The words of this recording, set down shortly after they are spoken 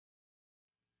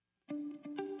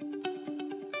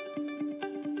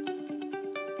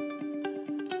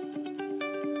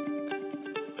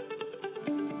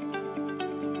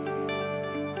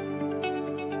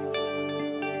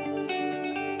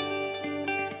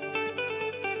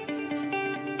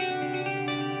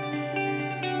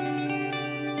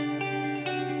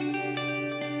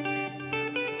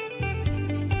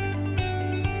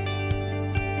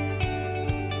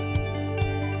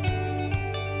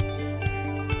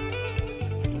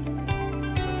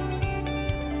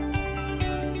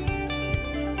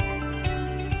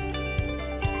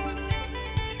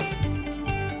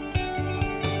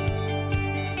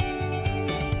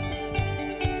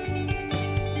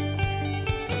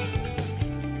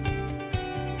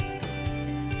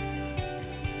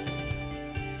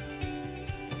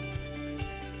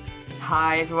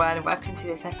Hi everyone, and welcome to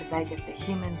this episode of the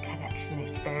Human Connection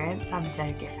Experience. I'm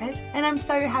Jo Gifford, and I'm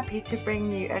so happy to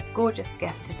bring you a gorgeous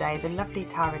guest today, the lovely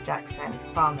Tara Jackson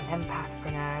from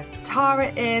Empathpreneurs.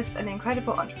 Tara is an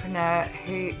incredible entrepreneur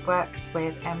who works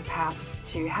with empaths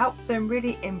to help them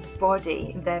really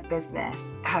embody their business.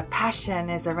 Her passion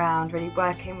is around really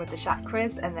working with the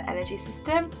chakras and the energy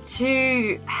system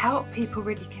to help people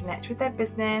really connect with their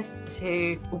business,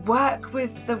 to work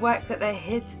with the work that they're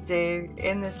here to do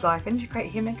in this life, and to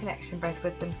create human connection both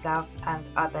with themselves and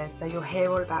others. So you'll hear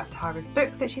all about Tara's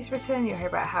book that she's written, you'll hear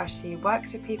about how she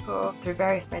works with people through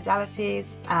various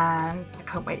modalities, and I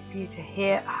can't wait for you to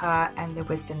hear her and the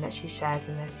wisdom that she shares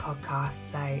in this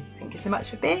podcast. So thank you so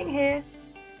much for being here.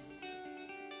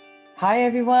 Hi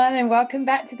everyone, and welcome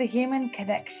back to the Human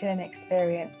Connection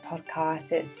Experience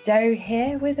podcast. It's Jo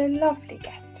here with a lovely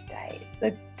guest today. It's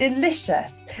the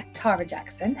delicious Tara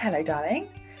Jackson. Hello, darling.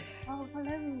 Oh,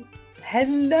 hello.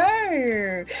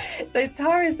 Hello. So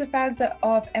Tara is the founder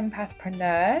of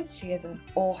Empathpreneurs. She is an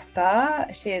author.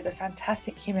 She is a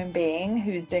fantastic human being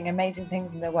who's doing amazing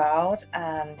things in the world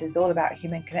and is all about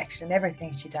human connection in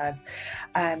everything she does.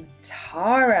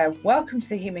 Tara, welcome to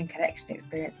the Human Connection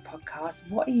Experience podcast.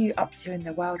 What are you up to in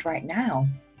the world right now?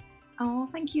 Oh,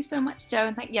 thank you so much, Jo.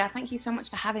 And thank you so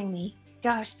much for having me.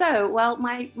 Gosh,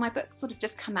 my book's sort of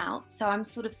just come out, so I'm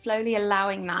sort of slowly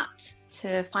allowing that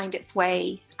to find its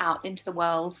way out into the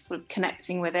world, sort of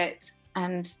connecting with it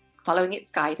and following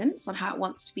its guidance on how it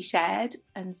wants to be shared,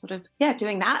 and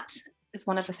doing that is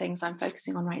one of the things I'm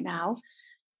focusing on right now.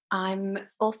 I'm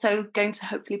also going to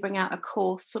hopefully bring out a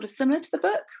course sort of similar to the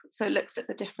book, so it looks at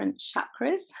the different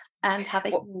chakras and how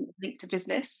they can link to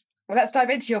business. Well, let's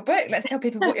dive into your book. Let's tell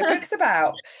people what your book's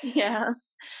about. Yeah.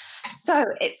 So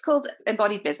it's called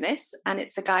Embodied Business, and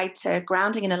it's a guide to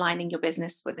grounding and aligning your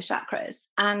business with the chakras.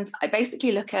 And I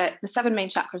basically look at the 7 main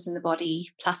chakras in the body,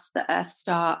 plus the Earth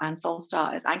Star and Soul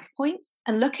Star as anchor points,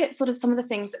 and look at sort of some of the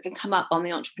things that can come up on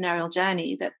the entrepreneurial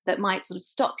journey that might sort of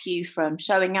stop you from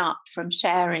showing up, from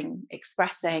sharing,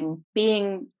 expressing,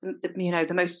 being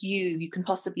the most you can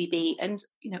possibly be, and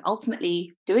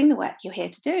ultimately doing the work you're here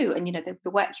to do, and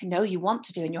the work you want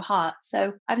to do in your heart.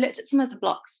 So I've looked at some of the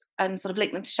blocks and sort of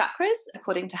linked them to chakras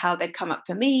according to how they'd come up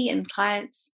for me and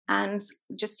clients, and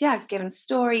given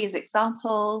stories,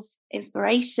 examples,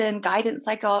 inspiration, guidance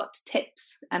I got,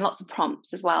 tips, and lots of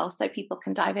prompts as well, so people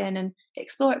can dive in and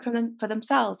explore it for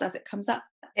themselves as it comes up.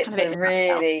 It's a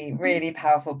really, really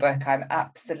powerful book. I'm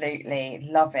absolutely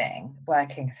loving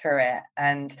working through it.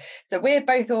 And so we're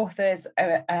both authors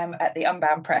at the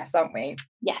Unbound Press, aren't we?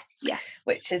 Yes.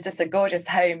 Which is just a gorgeous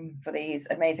home for these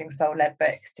amazing soul-led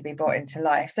books to be brought into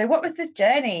life. So what was the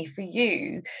journey for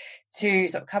you to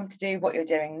sort of come to do what you're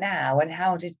doing now, and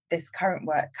how did this current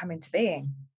work come into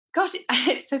being? Gosh,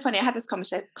 it's so funny. I had this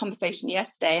conversation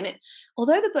yesterday, and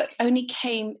although the book only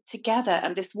came together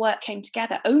and this work came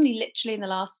together only literally in the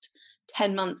last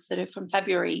 10 months, sort of from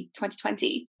February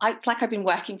 2020, it's like I've been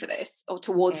working for this or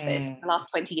towards this for the last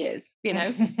 20 years,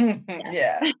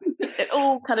 Yeah. It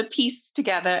all kind of pieced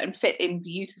together and fit in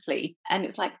beautifully. And it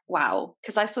was like, wow,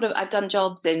 because I've done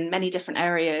jobs in many different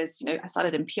areas. I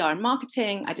started in PR and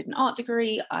marketing. I did an art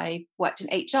degree. I worked in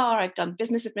HR. I've done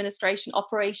business administration,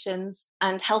 operations,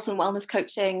 and health and wellness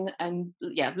coaching, and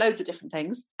loads of different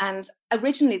things. And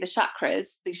originally the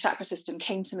chakra system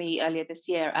came to me earlier this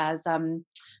year as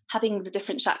having the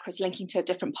different chakras linking to a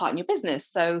different part in your business.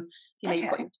 So, you've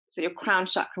got your crown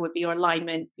chakra would be your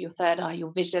alignment, your third eye,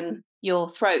 your vision, your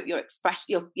throat, your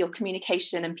expression, your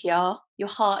communication and PR, your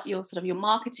heart, your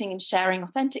marketing and sharing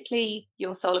authentically,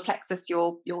 your solar plexus,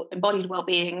 your embodied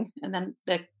well-being, and then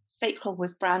the sacral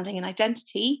was branding and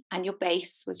identity, and your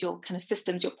base was your kind of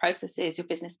systems, your processes, your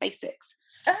business basics.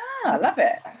 I love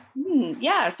it.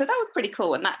 So that was pretty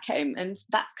cool when that came, and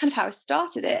that's kind of how I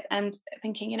started it, and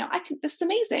thinking, this is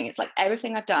amazing. It's like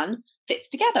everything I've done fits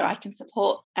together. I can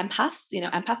support empaths,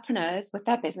 empathpreneurs with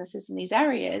their businesses in these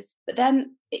areas. But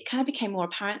then it kind of became more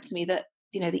apparent to me that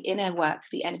the inner work,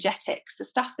 the energetics, the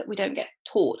stuff that we don't get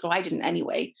taught, or I didn't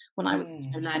anyway, when I was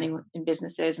learning in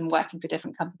businesses and working for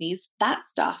different companies, that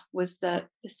stuff was the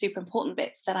super important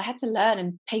bits that I had to learn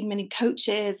and pay many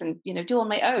coaches and, do on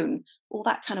my own, all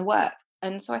that kind of work.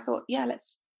 And so I thought,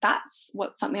 that's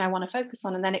something I want to focus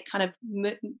on. And then it kind of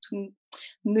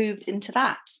moved into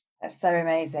that. That's so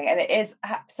amazing. And it is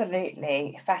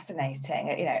absolutely fascinating.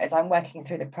 As I'm working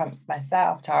through the prompts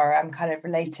myself, Tara, I'm kind of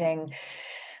relating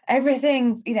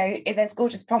everything, there's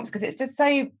gorgeous prompts, because it's just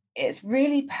it's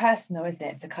really personal, isn't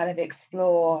it, to kind of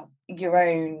explore your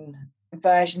own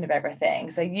version of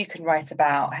everything. So you can write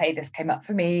about, hey, this came up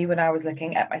for me when I was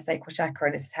looking at my sacral chakra,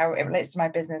 and this is how it relates to my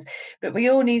business. But we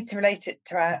all need to relate it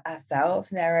to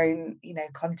ourselves, in our own,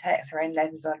 context, our own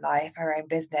lens on life, our own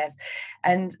business.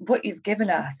 And what you've given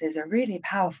us is a really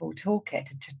powerful toolkit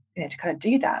to kind of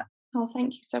do that. Oh,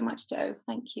 thank you so much, Jo.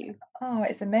 Thank you. Oh,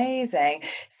 it's amazing.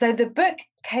 So the book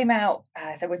came out,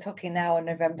 so we're talking now on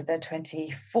November the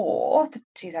 24th,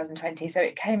 2020. So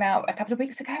it came out a couple of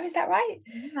weeks ago, is that right?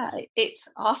 Yeah,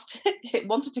 it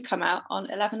wanted to come out on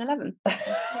 11/11.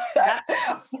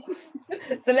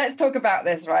 So let's talk about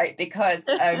this, right? Because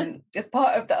as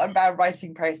part of the Unbound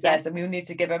writing process, and we need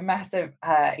to give a massive,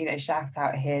 shout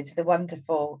out here to the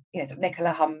wonderful,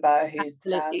 Nicola Humber, who's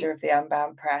the founder of the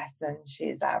Unbound Press, and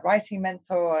she's our writing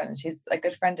mentor, and she's a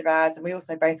good friend of ours, and we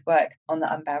also both work on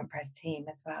the Unbound Press team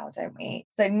as well, don't we?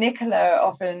 So Nicola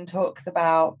often talks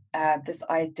about this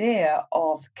idea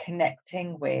of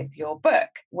connecting with your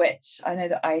book, which I know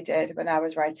that I did when I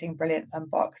was writing Brilliance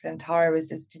Unboxed, and Tara was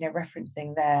just,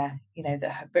 referencing there,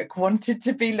 that her book wanted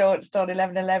to be launched on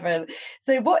 11/11.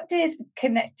 So what did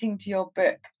connecting to your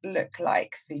book look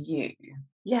like for you?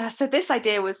 Yeah, so this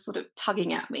idea was sort of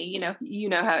tugging at me. You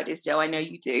know how it is, Jo. I know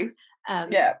you do.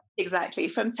 Yeah, exactly.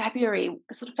 From February,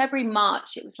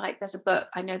 March, it was like, there's a book.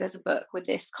 I know there's a book with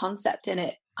this concept in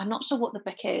it. I'm not sure what the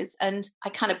book is. And I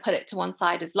kind of put it to one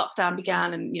side as lockdown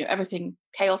began and, everything,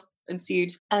 chaos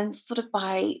ensued. And sort of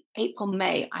by April,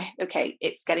 May,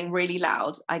 it's getting really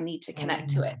loud. I need to connect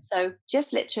to it. So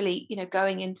just literally,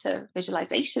 going into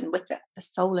visualization with the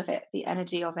soul of it, the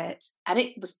energy of it. And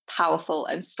it was powerful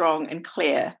and strong and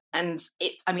clear. And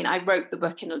I wrote the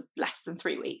book in less than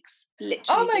 3 weeks.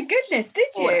 Literally. Oh my goodness, did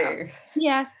you?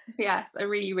 Yes, I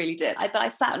really, really did. But I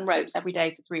sat and wrote every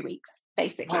day for 3 weeks,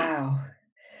 basically. Wow.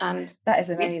 And that is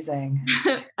amazing.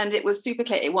 And it was super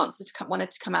clear. It wanted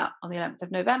to come out on the 11th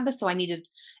of November. So I needed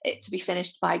it to be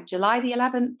finished by July the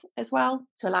 11th as well,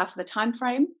 to allow for the time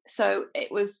frame. So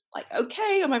it was like,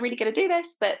 okay, am I really going to do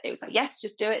this? But it was like, yes,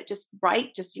 just do it. Just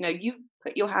write. Just, you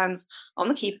put your hands on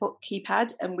the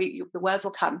keypad and the words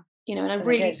will come, and I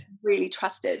really, really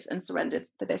trusted and surrendered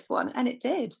for this one. And it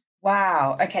did.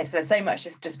 Wow. Okay. So there's so much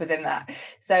just within that.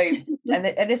 So, and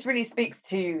this really speaks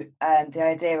to the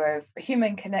idea of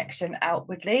human connection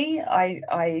outwardly.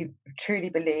 I truly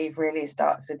believe really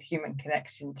starts with human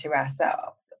connection to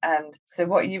ourselves. And so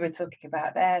what you were talking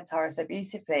about there, Tara, so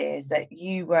beautifully, is that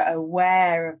you were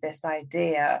aware of this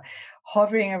idea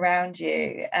hovering around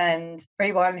you. And for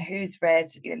anyone who's read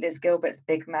Liz Gilbert's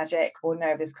Big Magic will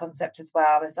know this concept as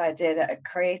well, this idea that a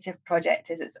creative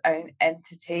project is its own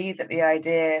entity, that the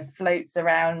idea floats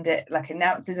around it, like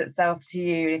announces itself to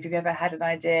you. And if you've ever had an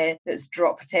idea that's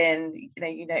dropped in,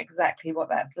 you know exactly what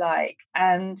that's like.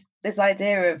 And this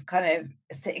idea of kind of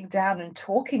sitting down and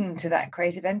talking to that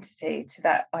creative entity, to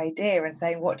that idea, and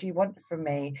saying, what do you want from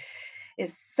me,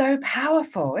 is so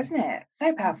powerful, isn't it?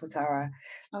 So powerful, Tara.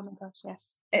 Oh my gosh,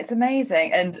 yes. It's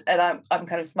amazing. And I'm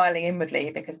kind of smiling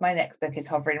inwardly because my next book is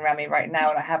hovering around me right now,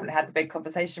 and I haven't had the big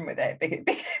conversation with it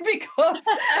because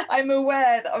I'm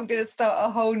aware that I'm going to start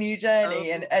a whole new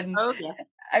journey.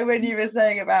 And when you were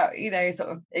saying about, sort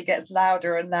of it gets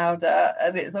louder and louder,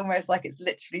 and it's almost like it's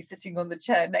literally sitting on the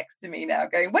chair next to me now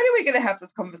going, when are we going to have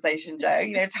this conversation, Jo?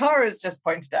 Tara's just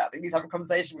pointed out that you need to have a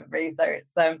conversation with me.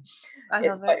 So I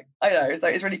know. So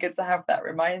it's really good to have that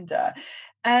reminder.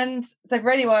 And so for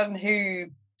anyone who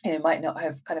might not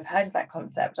have kind of heard of that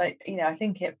concept, I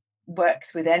think it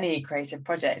works with any creative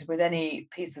project, with any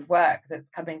piece of work that's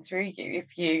coming through you.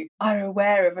 If you are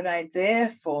aware of an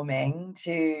idea forming,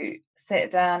 to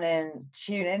sit down and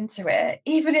tune into it,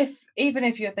 even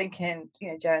if you're thinking,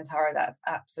 Jo and Tara, that's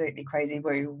absolutely crazy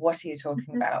woo, what are you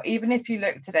talking about? Even if you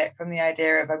looked at it from the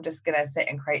idea of, I'm just going to sit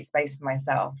and create space for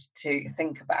myself to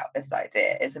think about this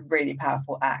idea, it's a really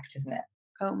powerful act, isn't it?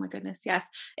 Oh my goodness, yes.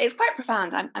 It's quite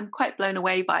profound. I'm quite blown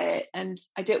away by it. And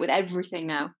I do it with everything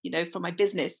now, from my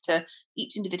business to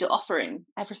each individual offering,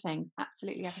 everything,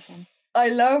 absolutely everything. I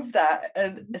love that.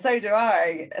 And so do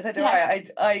I.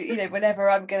 I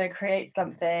whenever I'm going to create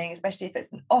something, especially if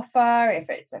it's an offer, if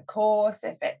it's a course,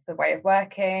 if it's a way of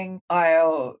working,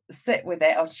 I'll sit with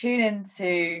it. I'll tune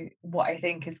into what I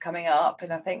think is coming up.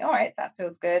 And I think, all right, that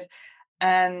feels good.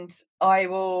 And I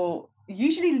will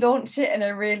usually launch it in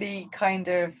a really kind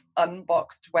of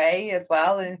unboxed way as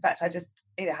well. And in fact, I just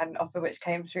had an offer which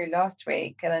came through last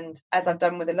week, and as I've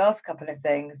done with the last couple of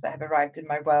things that have arrived in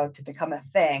my world to become a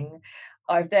thing,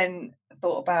 I've then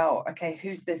thought about, okay,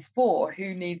 who's this for?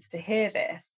 Who needs to hear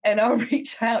this? And I'll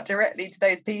reach out directly to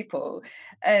those people.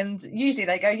 And usually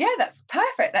they go, yeah, that's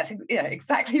perfect. That's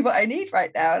exactly what I need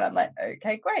right now. And I'm like,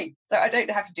 okay, great. So I don't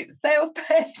have to do the sales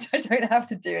page. I don't have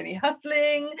to do any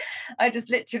hustling. I just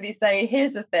literally say,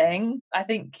 here's a thing. I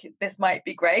think this might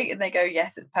be great. And they go,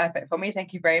 yes, it's perfect for me.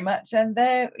 Thank you very much. And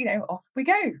they're, off we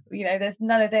go. There's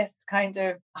none of this kind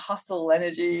of hustle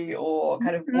energy or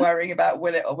kind of worrying about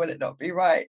will it or will it not be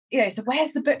right. So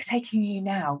where's the book taking you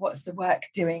now? What's the work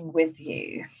doing with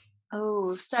you?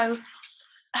 It's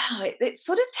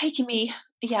sort of taken me,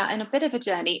 in a bit of a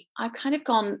journey. I've kind of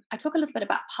I talk a little bit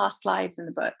about past lives in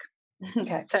the book.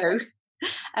 Okay. So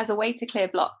as a way to clear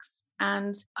blocks.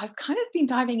 And I've kind of been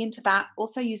diving into that,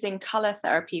 also using color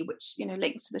therapy, which,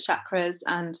 links to the chakras,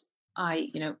 and I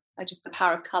just the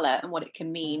power of color and what it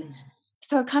can mean.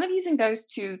 So I'm kind of using those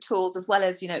two tools, as well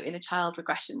as, inner child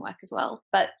regression work as well,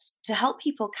 but to help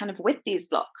people kind of with these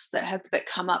blocks that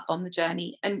come up on the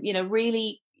journey, and,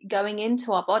 really going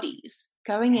into our bodies,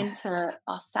 going into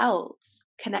ourselves,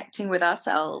 connecting with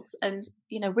ourselves, and,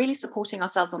 really supporting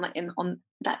ourselves on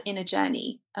that inner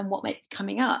journey and what may be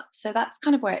coming up. So that's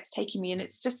kind of where it's taking me. And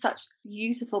it's just such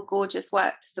beautiful, gorgeous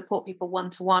work to support people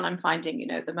one-to-one. I'm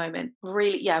finding, at the moment,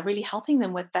 really helping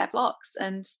them with their blocks.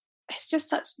 And it's just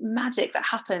such magic that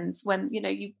happens when,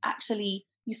 you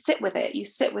sit with it, you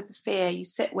sit with the fear, you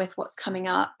sit with what's coming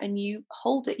up, and you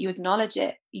hold it, you acknowledge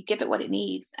it, you give it what it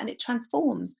needs, and it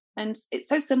transforms. And it's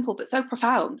so simple, but so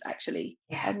profound, actually.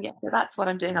 Yeah. And so that's what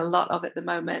I'm doing a lot of at the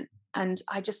moment. And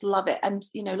I just love it. And,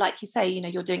 like you say,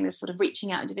 you're doing this sort of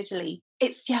reaching out individually.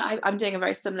 It's, I'm doing a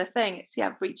very similar thing. It's,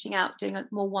 reaching out, doing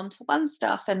more one-to-one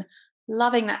stuff and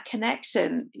loving that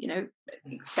connection,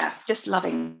 just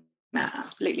loving that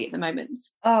absolutely at the moment.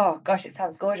 Oh gosh, it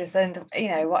sounds gorgeous. And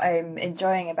what I'm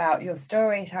enjoying about your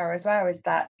story, Tara, as well, is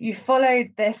that you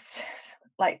followed this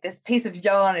piece of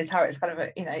yarn, is how it's kind of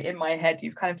in my head.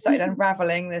 You've kind of started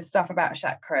unraveling this stuff about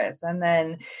chakras, and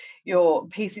then you're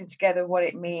piecing together what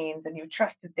it means, and you've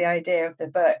trusted the idea of the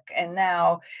book, and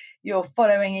now you're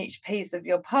following each piece of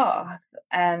your path,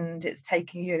 and it's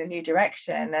taking you in a new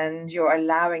direction, and you're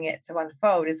allowing it to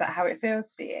unfold. Is that how it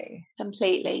feels for you?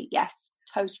 Completely, yes,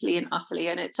 totally and utterly.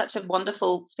 And it's such a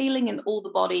wonderful feeling in all the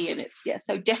body, and it's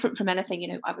so different from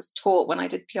anything I was taught when I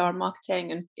did PR and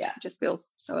marketing, and it just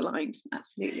feels so aligned.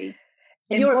 Absolutely.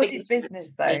 And Embodied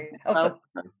business though.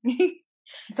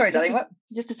 Sorry, darling, what?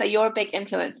 Just to say, you're a big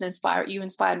influence and you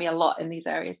inspire me a lot in these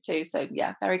areas too. So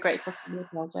very grateful to you as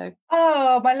well, Jo.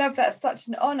 Oh, my love, that's such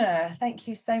an honour. Thank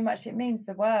you so much. It means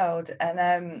the world.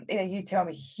 And you two, I'm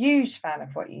a huge fan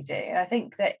of what you do. And I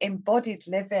think that embodied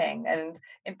living and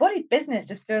embodied business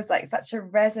just feels like such a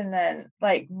resonant,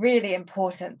 really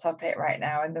important topic right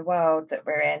now in the world that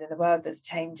we're in the world that's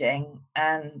changing.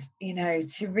 And,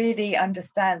 to really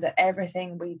understand that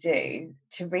everything we do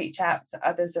to reach out to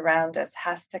others around us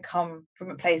has to come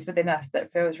from a place within us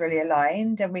that feels really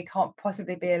aligned, and we can't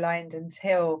possibly be aligned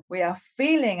until we are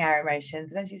feeling our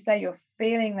emotions. And as you say, you're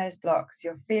feeling those blocks,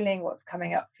 you're feeling what's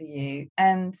coming up for you.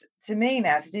 And to me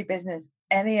now, to do business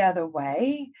any other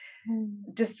way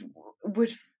just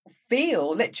would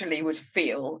feel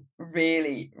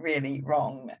really, really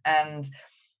wrong. And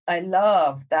I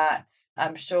love that.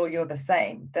 I'm sure you're the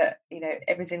same, that,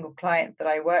 every single client that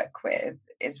I work with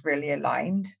is really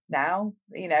aligned now.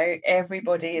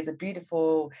 Everybody is a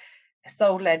beautiful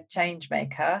soul-led change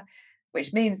maker,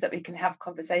 which means that we can have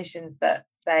conversations that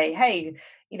say, hey,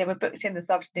 we're booked in this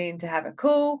afternoon to have a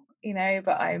call,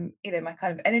 but I'm, my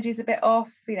kind of energy is a bit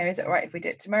off. Is it all right if we do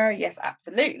it tomorrow? Yes,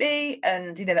 absolutely.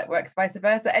 And, that works vice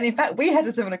versa. And in fact, we had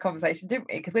a similar conversation, didn't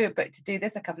we? Because we were booked to do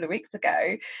this a couple of weeks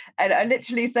ago. And I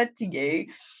literally said to you,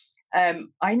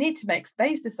 I need to make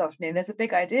space this afternoon. There's a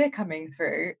big idea coming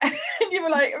through. And you were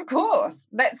like, of course,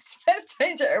 let's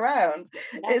change it around.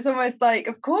 Yeah. It's almost like,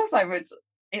 of course I would,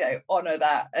 honor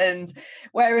that. And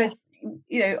whereas,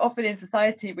 often in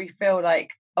society, we feel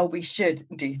like, oh, we should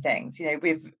do things.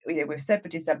 We've said we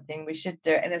do something, we should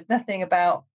do it. And there's nothing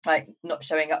about not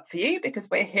showing up for you, because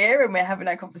we're here and we're having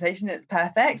a conversation that's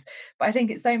perfect. But I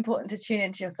think it's so important to tune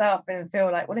into yourself and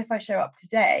feel like, well, if I show up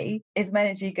today, is my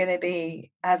energy going to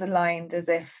be as aligned as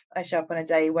if I show up on a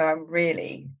day where I'm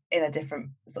really in a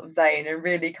different sort of zone and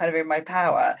really kind of in my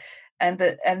power? And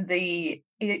the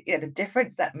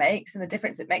difference that makes, and the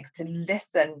difference it makes to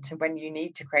listen to when you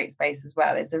need to create space as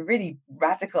well, is a really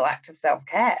radical act of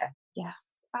self-care. Yes,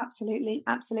 absolutely,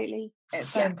 absolutely. It's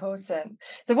so important.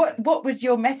 So what would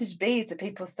your message be to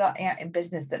people starting out in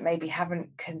business that maybe haven't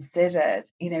considered,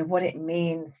 what it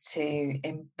means to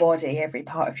embody every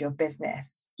part of your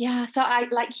business? Yeah, so I,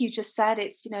 like you just said,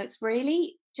 it's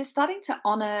really just starting to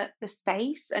honor the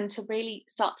space and to really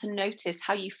start to notice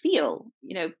how you feel.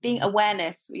 Being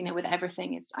awareness, with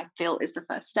everything I feel is the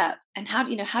first step. And how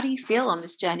do you feel on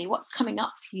this journey? What's coming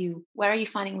up for you? Where are you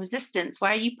finding resistance?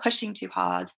 Where are you pushing too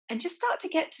hard? And just start to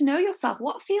get to know yourself.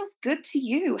 What feels good to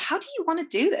you? How do you want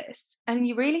to do this? And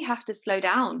you really have to slow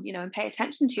down, and pay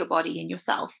attention to your body and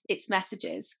yourself, its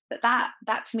messages. But that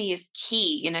to me is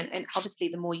key, and obviously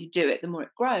the more you do it, the more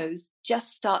it grows.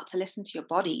 Just start to listen to your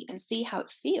body and see how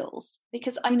it feels,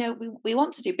 because I know we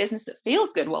want to do business that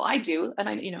feels good. Well, I do, and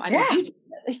I know you do.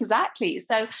 Exactly.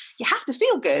 So you have to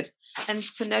feel good, and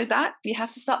to know that, you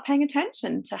have to start paying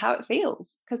attention to how it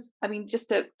feels. Because I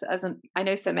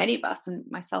know so many of us, and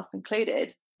myself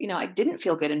included, I didn't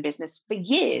feel good in business for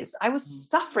years. I was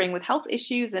suffering with health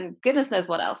issues and goodness knows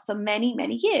what else for many,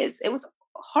 many years. It was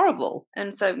horrible.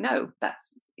 And so no,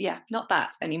 that's not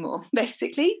that anymore.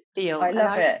 Basically, feel. I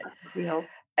love it. Feel.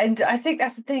 And I think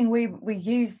that's the thing. We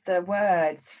use the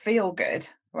words feel good,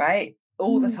 right?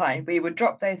 All the time. We would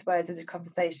drop those words into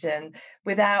conversation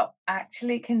without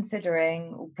actually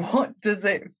considering, what does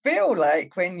it feel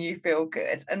like when you feel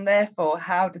good? And therefore,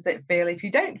 how does it feel if you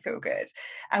don't feel good?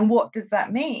 And what does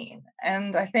that mean?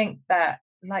 And I think that,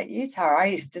 like you, Tara,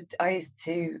 I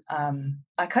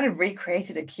kind of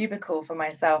recreated a cubicle for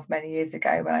myself many years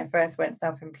ago when I first went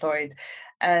self-employed,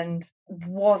 and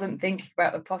wasn't thinking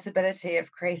about the possibility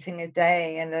of creating a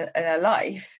day and a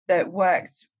life that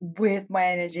worked with my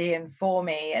energy and for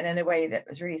me, and in a way that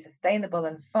was really sustainable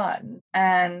and fun.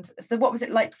 And so what was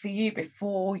it like for you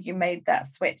before you made that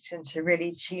switch into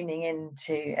really tuning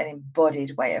into an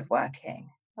embodied way of working?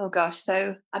 Oh gosh.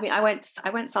 So, I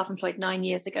went self-employed 9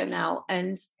 years ago now.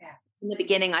 And in the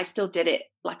beginning, I still did it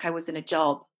like I was in a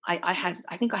job. I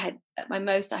think I had at my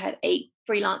most, I had 8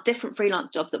 different freelance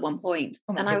jobs at one point.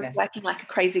 And goodness. I was working like a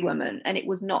crazy woman, and it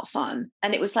was not fun.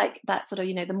 And it was like that sort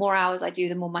of, the more hours I do,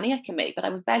 the more money I can make, but I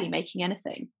was barely making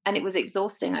anything. And it was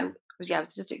exhausting. I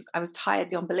was tired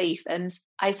beyond belief. And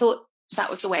I thought that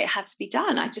was the way it had to be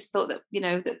done. I just thought that,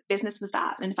 that business was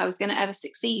that. And if I was going to ever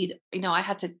succeed, I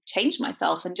had to change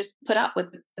myself and just put up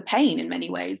with the pain in many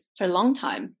ways for a long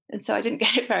time. And so I didn't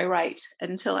get it very right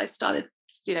until I started,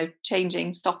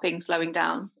 changing, stopping, slowing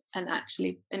down, and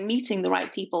meeting the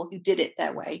right people who did it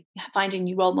their way, finding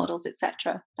new role models,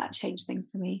 etc. That changed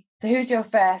things for me. So who's your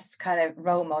first kind of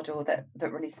role model that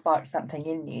really sparked something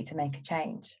in you to make a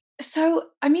change? So,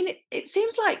 it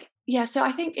seems like, so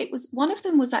I think it was, one of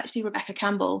them was actually Rebecca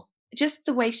Campbell. Just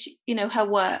the way she, her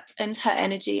work and her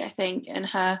energy, I think, and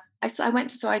I went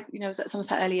to, was at some of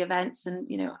her early events, and,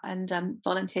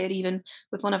 volunteered even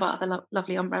with one of our other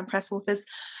lovely on-brand press authors.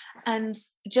 And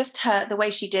just the way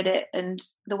she did it, and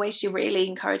the way she really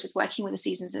encourages working with the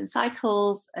seasons and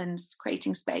cycles and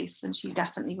creating space. And she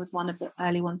definitely was one of the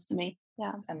early ones for me.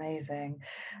 Yeah. Amazing.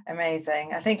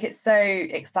 I think it's so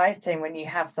exciting when you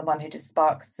have someone who just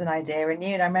sparks an idea in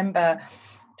you. And I remember,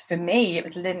 for me, it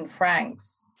was Lynn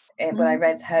Franks. When I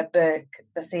read her book,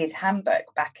 The Seed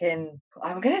Handbook, back in,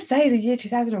 I'm going to say the year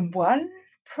 2001,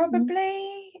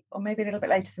 probably, or maybe a little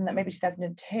bit later than that, maybe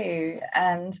 2002.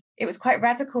 And it was quite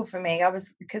radical for me. I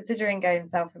was considering going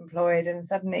self-employed, and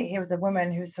suddenly here was a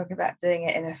woman who was talking about doing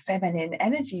it in a feminine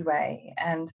energy way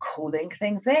and calling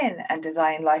things in and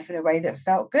designing life in a way that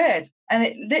felt good. And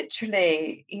it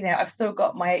literally, I've still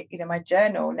got my, my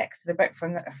journal next to the book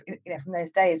from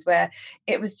those days, where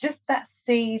it was just that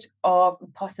seed of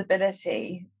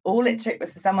possibility. All it took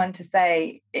was for someone to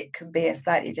say it could be a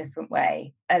slightly different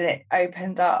way, and it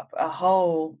opened up a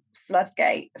whole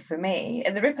floodgate for me.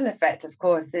 And the ripple effect, of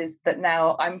course, is that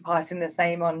now I'm passing the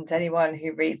same on to anyone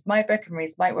who reads my book and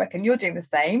reads my work, and you're doing the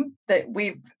same, that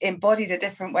we've embodied a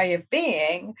different way of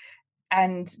being.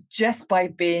 And just by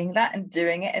being that and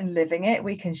doing it and living it,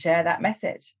 we can share that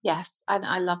message. Yes. And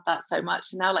I love that so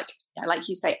much. And now, like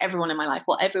you say, everyone in my life,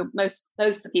 most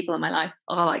of the people in my life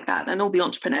are like that. And all the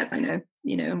entrepreneurs I know,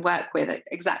 and work with are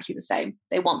exactly the same.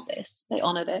 They want this. They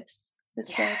honor this.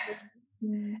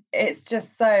 It's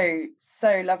just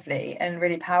so lovely and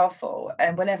really powerful.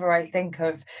 And whenever I think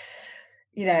of,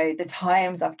 the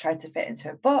times I've tried to fit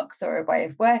into a box or a way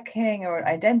of working or an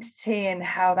identity, and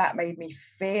how that made me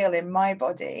feel in my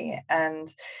body,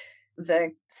 and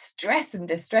the stress and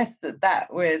distress that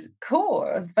would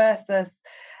cause, versus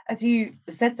as you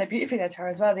said so beautifully there,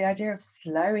 Tara, as well, the idea of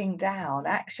slowing down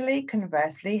actually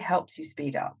conversely helps you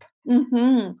speed up.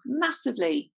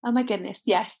 Massively. Oh my goodness.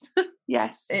 Yes.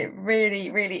 Yes. It really,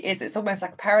 really is. It's almost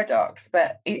like a paradox.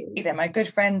 But my good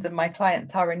friend and my client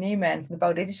Tara Newman from the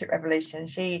Bold Leadership Revolution,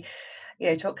 she,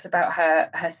 talks about her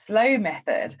slow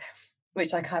method,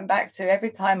 which I come back to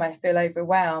every time I feel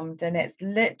overwhelmed. And it's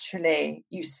literally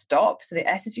you stop. So the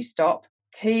S is you stop.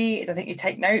 T is I think you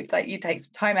take note, like you take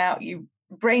some time out, you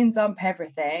brain dump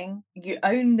everything, you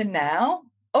own the now.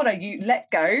 Oh no, you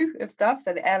let go of stuff.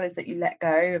 So the L is that you let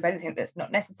go of anything that's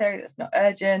not necessary, that's not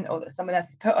urgent, or that someone else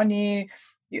has put on you.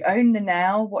 You own the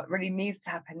now, what really needs to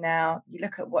happen now. You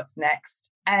look at what's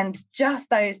next. And just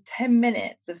those 10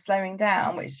 minutes of slowing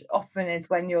down, which often is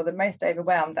when you're the most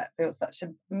overwhelmed, that feels such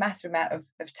a massive amount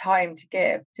of time to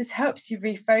give, just helps you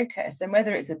refocus. And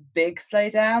whether it's a big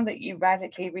slowdown that you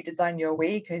radically redesign your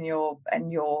week and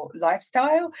your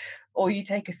lifestyle, or you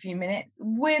take a few minutes,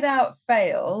 without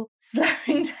fail,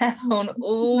 slowing down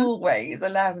always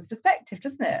allows us perspective,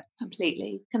 doesn't it?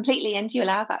 Completely. And you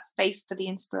allow that space for the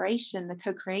inspiration, the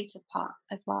co-creative part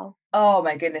as well. Oh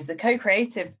my goodness, the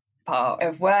co-creative part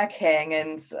of working,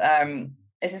 and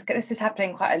this is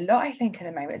happening quite a lot, I think, at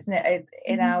the moment, isn't it?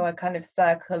 In our kind of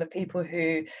circle of people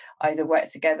who either work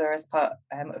together as part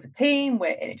of a team, we're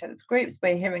in each other's groups,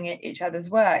 we're hearing each other's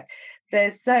work.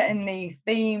 There's certainly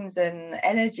themes and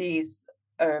energies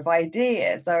of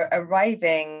ideas are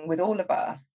arriving with all of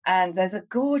us, and there's a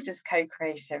gorgeous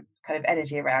co-creative kind of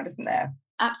energy around, isn't there?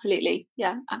 Absolutely.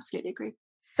 Yeah, absolutely agree.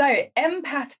 So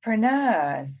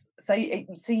empathpreneurs. So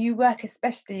you work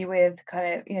especially with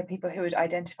kind of, people who would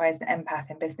identify as an empath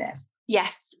in business.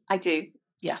 Yes, I do.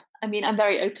 Yeah. I mean, I'm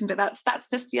very open, but that's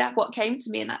just what came to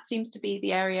me. And that seems to be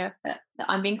the area that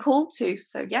I'm being called to.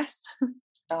 So yes.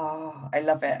 Oh, I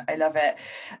love it.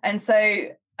 And so,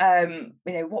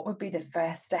 what would be the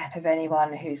first step of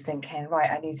anyone who's thinking, right,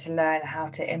 I need to learn how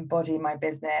to embody my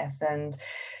business and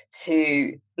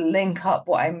to link up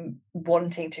what I'm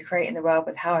wanting to create in the world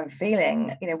with how I'm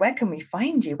feeling? Where can we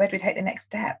find you? Where do we take the next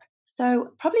step?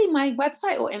 So probably my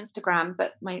website or Instagram,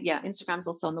 but Instagram's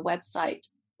also on the website,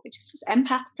 which is just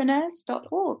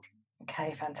empathpreneurs.org.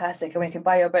 Okay, fantastic. And we can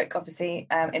buy your book, obviously,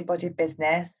 Embodied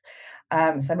Business.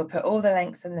 So we'll put all the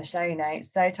links in the show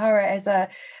notes. So Tara, as a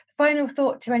final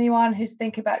thought to anyone who's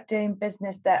thinking about doing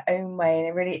business their own way, in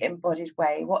a really embodied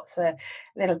way, what's a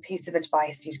little piece of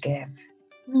advice you'd give?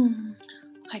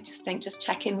 I just think just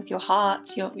check in with your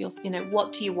heart. Your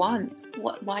what do you want?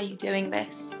 Why are you doing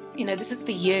this? This is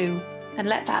for you, and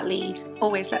let that lead.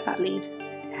 Always let that lead.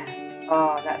 Yeah.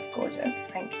 Oh, that's gorgeous.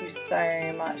 Thank you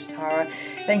so much, Tara.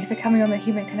 Thank you for coming on the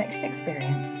Human Connection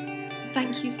Experience.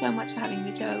 Thank you so much for having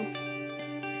me, Jo.